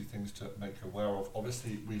of obviously things to make you aware of.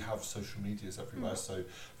 Obviously, we have social medias everywhere. So if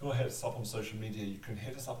you want to hit us up on social media, you can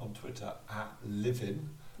hit us up on Twitter at Livin,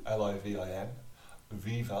 Livin,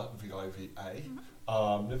 Viva, Viva,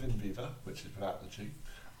 Livin Viva, which is without the G.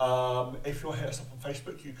 If you want to hit us up on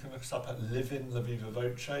Facebook, you can look us up at Livin La Viva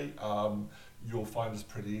Voce. You'll find us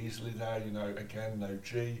pretty easily there, again, no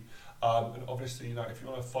G. And obviously, if you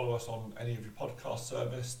want to follow us on any of your podcast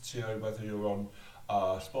service, whether you're on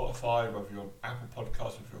Spotify, whether you're on Apple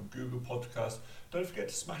Podcasts, whether you're on Google Podcasts, don't forget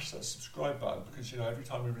to smash that subscribe button because, every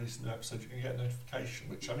time we release a new episode, you can get a notification,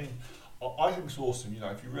 which, I think it's awesome,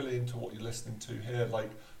 if you're really into what you're listening to here,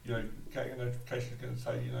 getting a notification is going to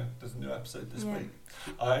say, there's a new episode this week.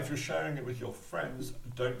 If you're sharing it with your friends,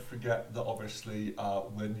 don't forget that obviously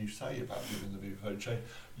when you say about Livin La Viva Voce,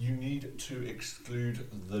 you need to exclude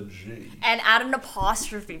the G. And add an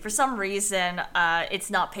apostrophe. For some reason, it's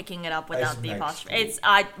not picking it up without the apostrophe.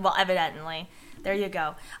 Evidently. There you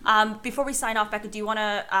go. Before we sign off, Becca, do you want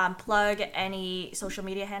to plug any social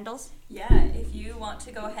media handles? Yeah, if you want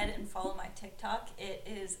to go ahead and follow my TikTok, it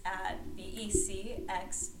is at BECXJOY.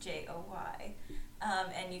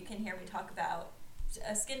 And you can hear me talk about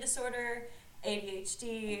a skin disorder,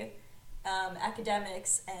 ADHD,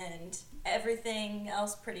 academics, and everything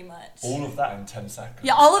else pretty much. All of that in 10 seconds.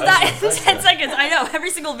 Yeah, all of that in 10 seconds. I know.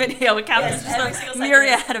 Every single video it captures just a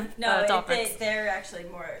myriad of topics. They're actually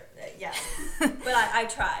more, but I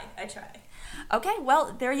try. Okay,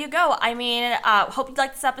 well, there you go. Hope you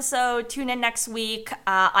liked this episode. Tune in next week.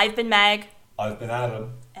 I've been Meg. I've been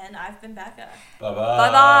Adam. And I've been Becca.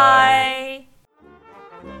 Bye-bye.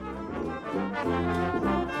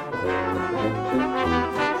 Bye-bye.